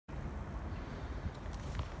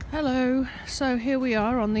Hello, so here we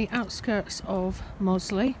are on the outskirts of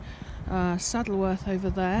Mosley, Saddleworth over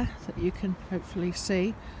there that you can hopefully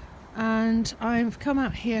see, and I've come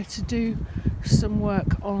out here to do some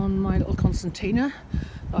work on my little concertina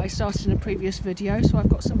that I started in a previous video, so I've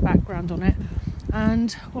got some background on it.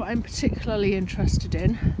 And what I'm particularly interested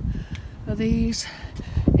in are these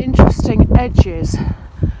interesting edges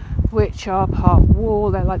which are part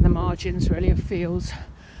wall. They're like the margins really of fields,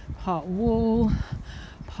 part wall,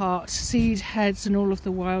 part seed heads and all of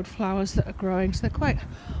the wildflowers that are growing. So they're quite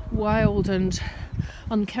wild and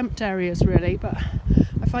unkempt areas really, but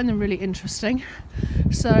I find them really interesting.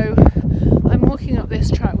 So I'm walking up this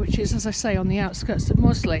track, which is, as I say, on the outskirts of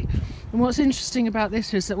Mosley. And what's interesting about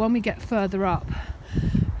this is that when we get further up,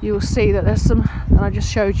 you will see that there's some, and I just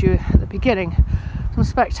showed you at the beginning, some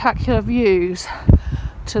spectacular views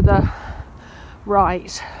to the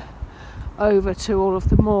right over to all of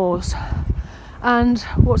the moors. And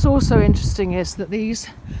what's also interesting is that these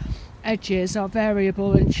edges are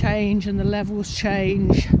variable and change, and the levels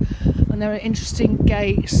change, and there are interesting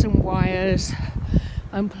gates and wires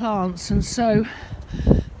and plants, and so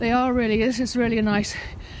this is really a nice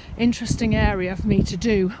interesting area for me to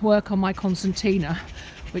do work on my concertina,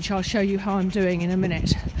 which I'll show you how I'm doing in a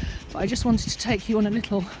minute. But I just wanted to take you on a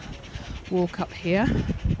little walk up here.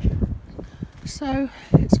 So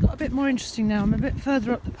it's got a bit more interesting now. I'm a bit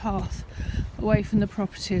further up the path away from the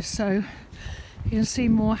properties, so you can see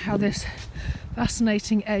more how this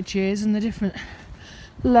fascinating edge is and the different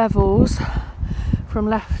levels from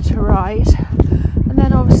left to right, and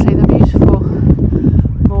then obviously the beautiful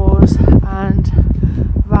moors and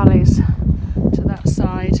valleys to that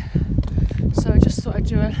side. So I just thought I'd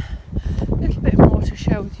do a little bit more to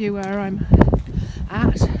share with you where I'm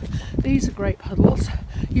at. These are great puddles,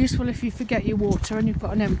 useful if you forget your water and you've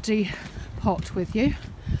got an empty pot with you.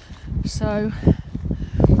 So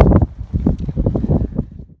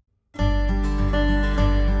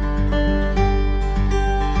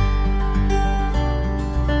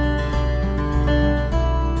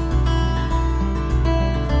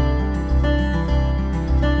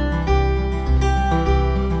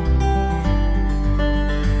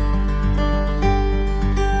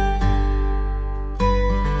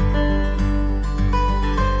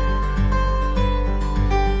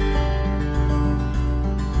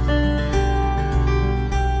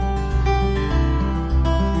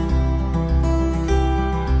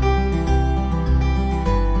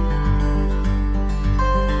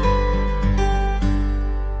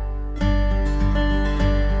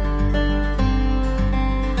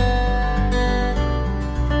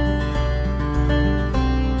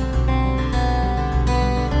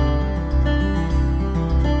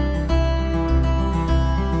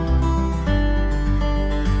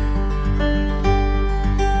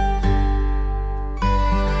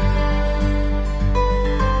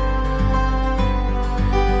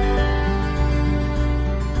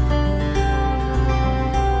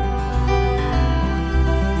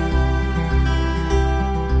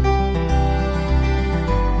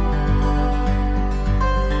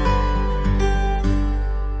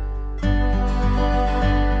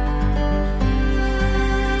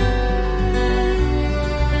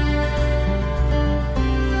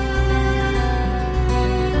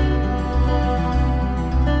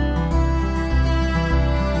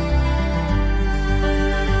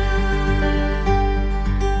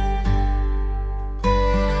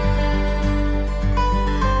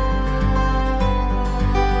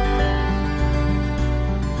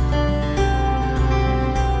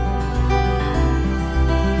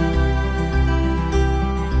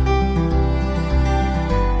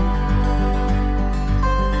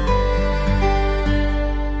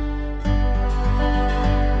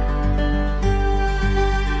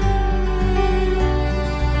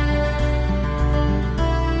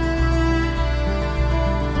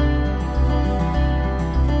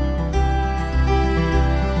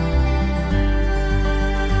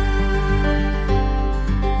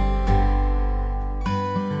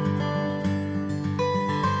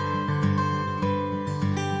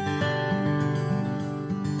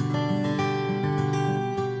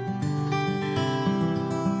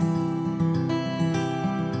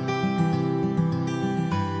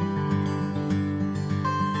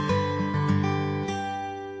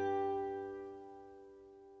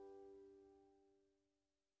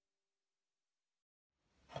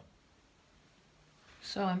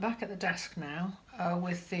So I'm back at the desk now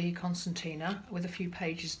with the concertina, with a few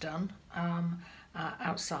pages done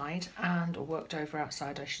outside, or worked over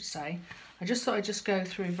outside I should say. I just thought I'd just go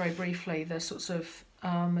through very briefly the sorts of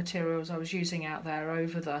materials I was using out there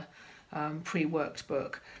over the pre-worked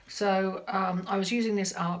book. So I was using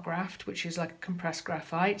this art graft, which is like a compressed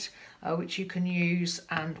graphite, which you can use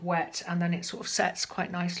and wet, and then it sort of sets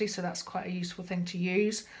quite nicely, so that's quite a useful thing to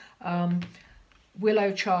use.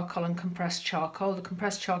 Willow charcoal and compressed charcoal. The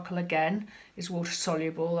compressed charcoal again is water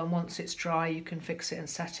soluble, and once it's dry you can fix it and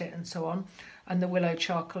set it and so on. And the willow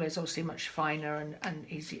charcoal is obviously much finer and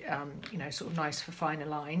easy, you know, sort of nice for finer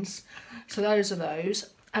lines. So those are those.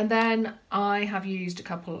 And then I have used a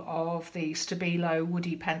couple of the Stabilo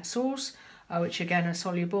woody pencils, which again are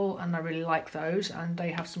soluble, and I really like those, and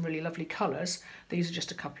they have some really lovely colours. These are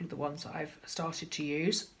just a couple of the ones that I've started to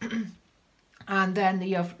use. And then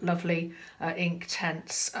the lovely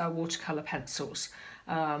Inktense watercolour pencils,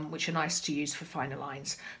 which are nice to use for finer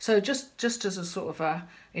lines. So just as a sort of a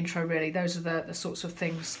intro really, those are the sorts of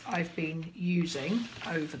things I've been using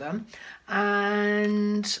over them.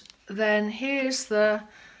 And then here's I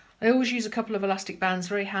always use a couple of elastic bands,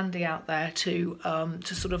 very handy out there to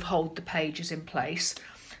sort of hold the pages in place.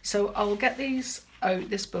 So I'll get this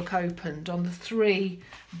book opened on the 3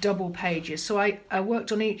 double pages. So I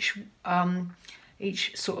worked on each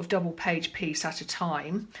sort of double page piece at a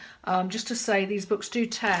time. Just to say, these books do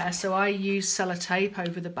tear, so I use sellotape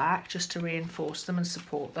over the back just to reinforce them and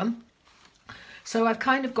support them. So I've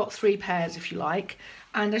kind of got 3 pairs, if you like,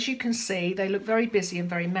 and as you can see they look very busy and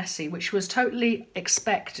very messy, which was totally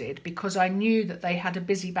expected because I knew that they had a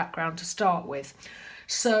busy background to start with.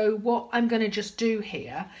 So what I'm going to just do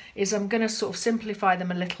here is I'm going to sort of simplify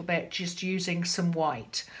them a little bit just using some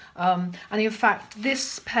white. And in fact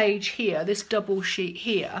this page here, this double sheet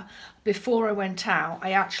here, before I went out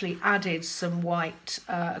I actually added some white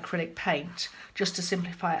acrylic paint just to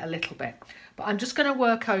simplify it a little bit. But I'm just going to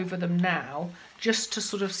work over them now just to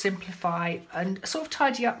sort of simplify and sort of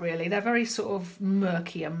tidy up really. They're very sort of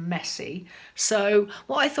murky and messy. So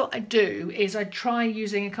what I thought I'd do is I'd try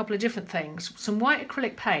using a couple of different things. Some white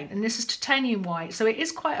acrylic paint, and this is titanium white, so it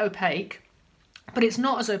is quite opaque, but it's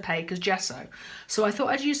not as opaque as gesso. So I thought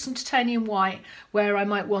I'd use some titanium white where I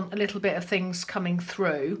might want a little bit of things coming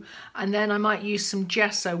through, and then I might use some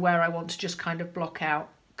gesso where I want to just kind of block out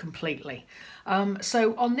completely.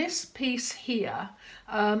 So on this piece here,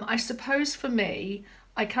 I suppose for me,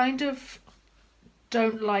 I kind of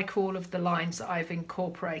don't like all of the lines that I've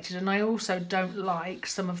incorporated, and I also don't like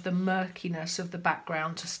some of the murkiness of the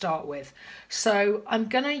background to start with. So I'm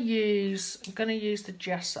gonna use the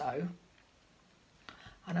gesso,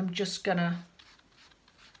 and I'm just gonna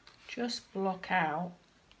block out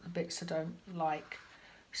the bits I don't like.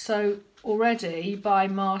 So already by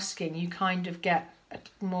masking you kind of get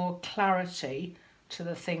more clarity to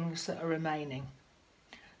the things that are remaining.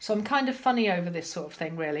 So I'm kind of funny over this sort of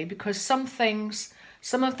thing really, because some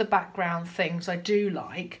of the background things I do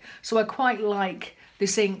like. So I quite like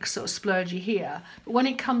this ink sort of splurgy here, but when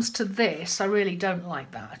it comes to this I really don't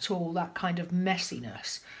like that at all, that kind of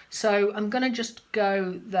messiness. So I'm going to just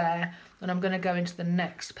go there, and I'm going to go into the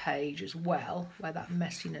next page as well where that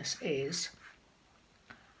messiness is,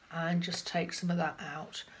 and just take some of that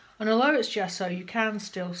out. And although it's gesso, you can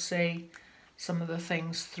still see some of the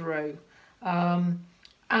things through. And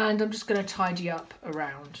I'm just going to tidy up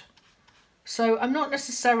around. So I'm not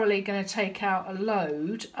necessarily going to take out a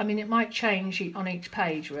load. I mean, it might change on each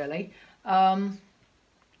page really. And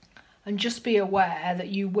just be aware that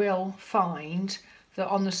you will find that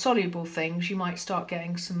on the soluble things you might start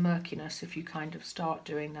getting some murkiness if you kind of start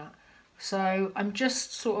doing that. So I'm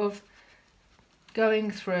just sort of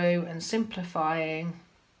going through and simplifying,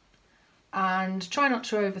 and try not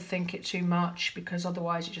to overthink it too much because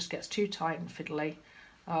otherwise it just gets too tight and fiddly.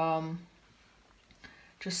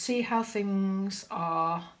 Just see how things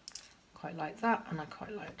are. Quite like that, and I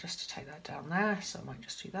quite like just to take that down there, so I might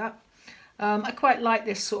just do that. I quite like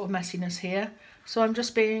this sort of messiness here, so I'm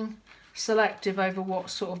just being selective over what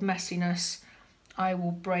sort of messiness I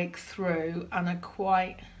will break through, and I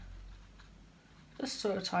quite just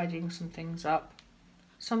sort of tidying some things up.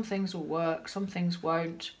 Some things will work, some things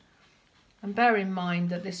won't. And bear in mind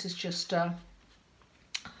that this is just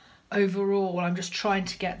overall, I'm just trying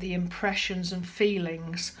to get the impressions and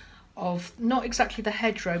feelings of not exactly the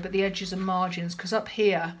hedgerow, but the edges and margins, because up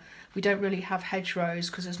here we don't really have hedgerows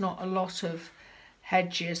because there's not a lot of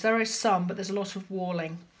hedges. There is some, but there's a lot of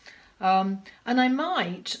walling. And I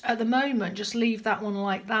might, at the moment, just leave that one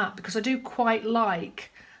like that because I do quite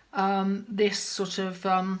like this sort of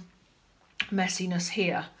messiness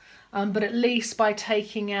here. But at least by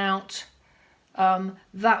taking out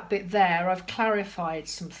that bit there, I've clarified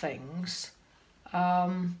some things,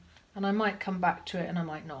 and I might come back to it and I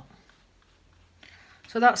might not.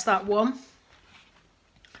 So that's that one.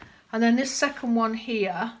 And then this second one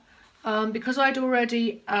here, because I'd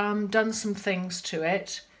already done some things to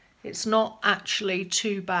it. It's not actually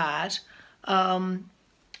too bad.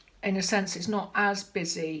 In a sense, it's not as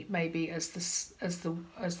busy maybe as the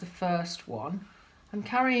first one. I'm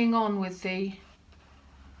carrying on with the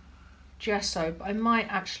gesso, but I might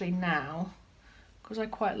actually now, because I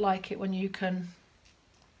quite like it when you can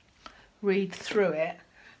read through it.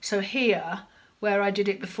 So here, where I did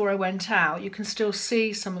it before I went out, you can still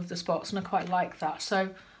see some of the spots, and I quite like that. So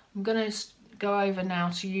I'm going to go over now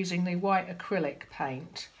to using the white acrylic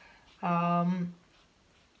paint. Far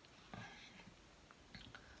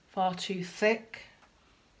too thick,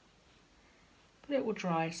 but it will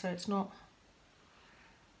dry, so it's not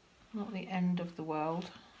the end of the world.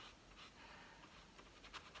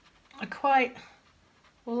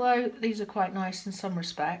 Although these are quite nice in some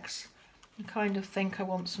respects, I kind of think I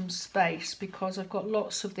want some space because I've got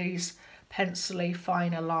lots of these pencil-y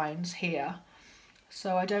finer lines here,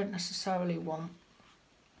 so I don't necessarily want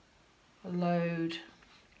a load.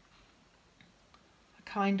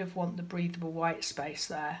 Kind of want the breathable white space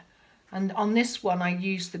there, and on this one I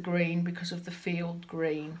use the green because of the field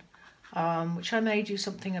green, which I may do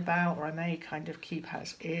something about, or I may kind of keep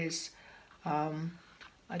as is.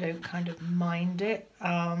 I don't kind of mind it.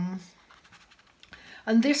 And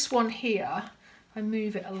this one here, I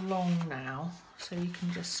move it along now so you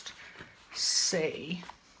can just see.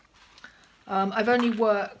 I've only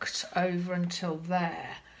worked over until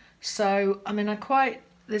there, so I mean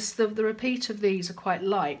the repeat of these are quite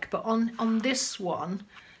like, but on this one,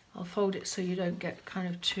 I'll fold it so you don't get kind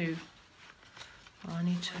of too, well, I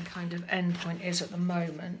need to kind of end point is at the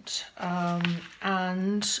moment,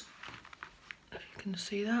 and if you can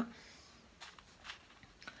see that,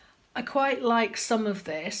 I quite like some of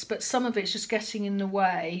this, but some of it's just getting in the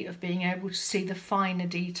way of being able to see the finer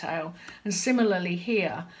detail. And similarly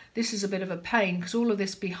here, this is a bit of a pain because all of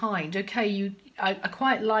this behind, okay, I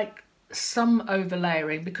quite like some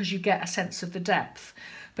overlayering because you get a sense of the depth,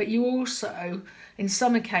 but you also, in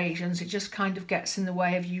some occasions, it just kind of gets in the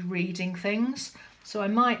way of you reading things. So I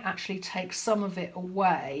might actually take some of it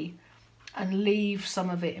away and leave some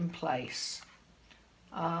of it in place.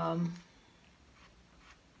 And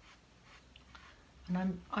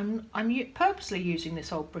I'm purposely using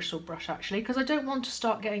this old bristle brush actually because I don't want to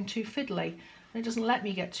start getting too fiddly. It doesn't let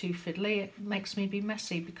me get too fiddly. It makes me be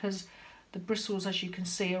messy because the bristles, as you can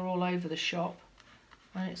see, are all over the shop,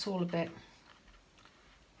 and it's all a bit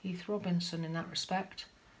Heath Robinson in that respect.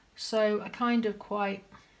 So I kind of I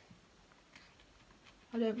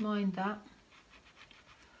don't mind that,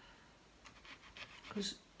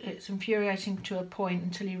 because it's infuriating to a point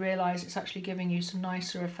until you realise it's actually giving you some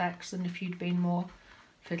nicer effects than if you'd been more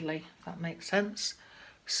fiddly, if that makes sense.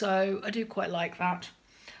 So I do quite like that.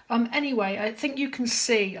 Anyway, I think you can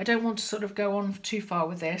see, I don't want to sort of go on too far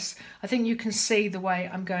with this. I think you can see the way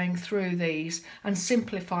I'm going through these and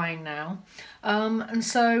simplifying now. And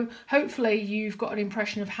so hopefully you've got an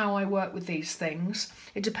impression of how I work with these things.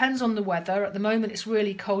 It depends on the weather. At the moment it's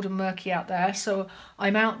really cold and murky out there, so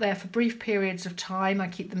I'm out there for brief periods of time. I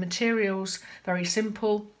keep the materials very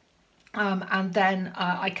simple. And then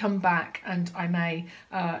I come back and I may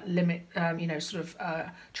limit,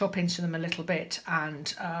 chop into them a little bit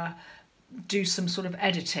and do some sort of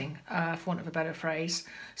editing, for want of a better phrase.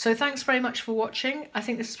 So thanks very much for watching. I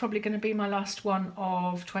think this is probably going to be my last one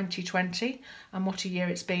of 2020, and what a year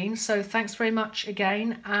it's been. So thanks very much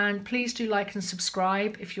again, and please do like and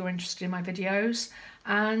subscribe if you're interested in my videos,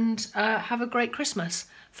 and have a great Christmas.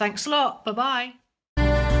 Thanks a lot. Bye-bye.